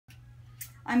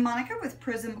I'm Monica with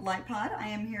Prism Light Pod. I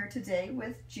am here today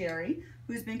with Jerry,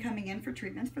 who's been coming in for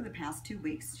treatments for the past 2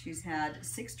 weeks. She's had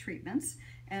 6 treatments,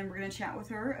 and we're going to chat with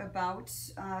her about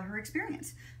her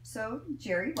experience. So,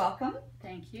 Jerry, welcome.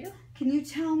 Thank you. Can you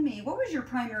tell me, what was your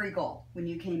primary goal when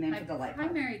you came in for the Light Pod? My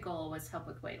primary goal was help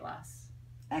with weight loss.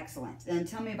 Excellent. And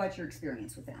tell me about your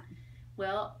experience with that.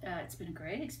 Well, it's been a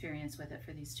great experience with it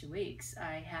for these 2 weeks.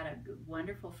 I had a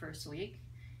wonderful first week,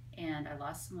 and I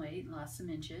lost some weight, lost some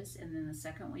inches, and then the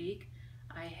second week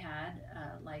I had,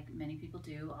 like many people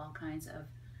do, all kinds of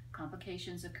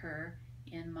complications occur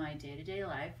in my day-to-day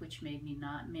life, which made me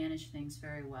not manage things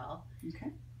very well.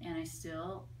 Okay. And I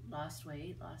still lost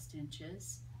weight, lost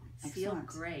inches, Excellent. feel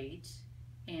great,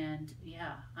 and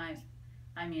yeah,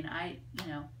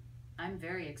 I'm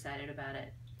very excited about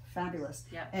it. Fabulous.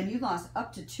 Yeah. And you lost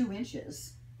up to 2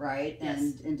 inches, right? Yes.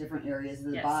 And in different areas of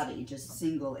the Yes. body, just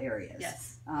single areas.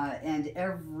 Yes. And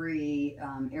every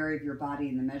area of your body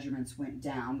and the measurements went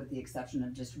down with the exception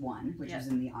of just one, which Yes.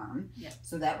 is in the arm. Yes.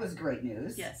 So that was great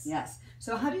news. Yes. Yes.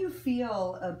 So how do you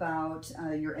feel about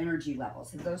your energy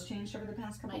levels? Have those changed over the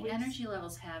past couple My weeks? energy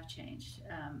levels have changed.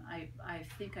 I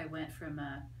think I went from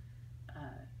a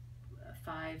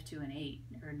 5 to an 8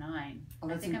 or 9. Oh,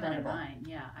 that's I think incredible. I'm at a 9.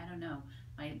 Yeah, I don't know.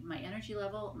 My energy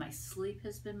level, my sleep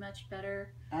has been much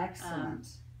better. Excellent.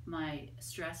 My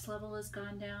stress level has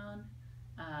gone down.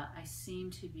 I seem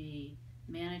to be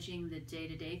managing the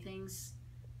day-to-day things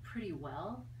pretty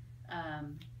well.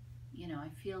 I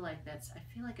feel like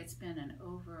it's been an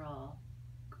overall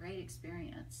great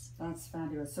experience. That's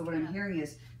fabulous. So what I'm hearing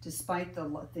is, despite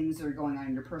the things that are going on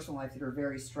in your personal life that are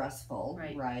very stressful,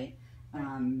 right?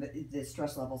 The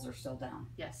stress levels are still down.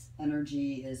 Yes.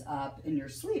 Energy is up. In your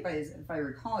sleep, if I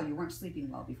recall, you weren't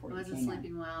sleeping well before you came in. I wasn't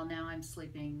sleeping well. Now I'm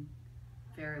sleeping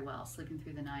very well. Sleeping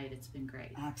through the night. It's been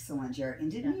great. Excellent, Jared. And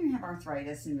didn't you have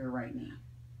arthritis in your right knee?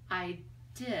 I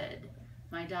did.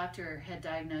 My doctor had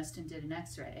diagnosed and did an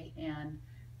x-ray, and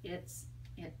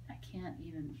I can't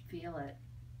even feel it.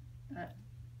 I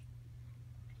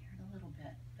hear it a little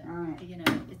bit, but all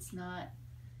right.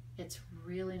 It's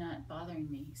really not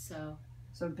bothering me. So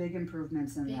big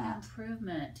improvements in that. Big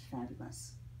improvement.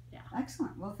 Fabulous. Yeah.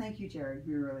 Excellent. Well, thank you, Jared.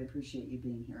 We really appreciate you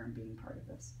being here and being part of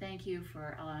this. Thank you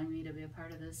for allowing me to be a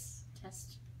part of this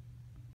test.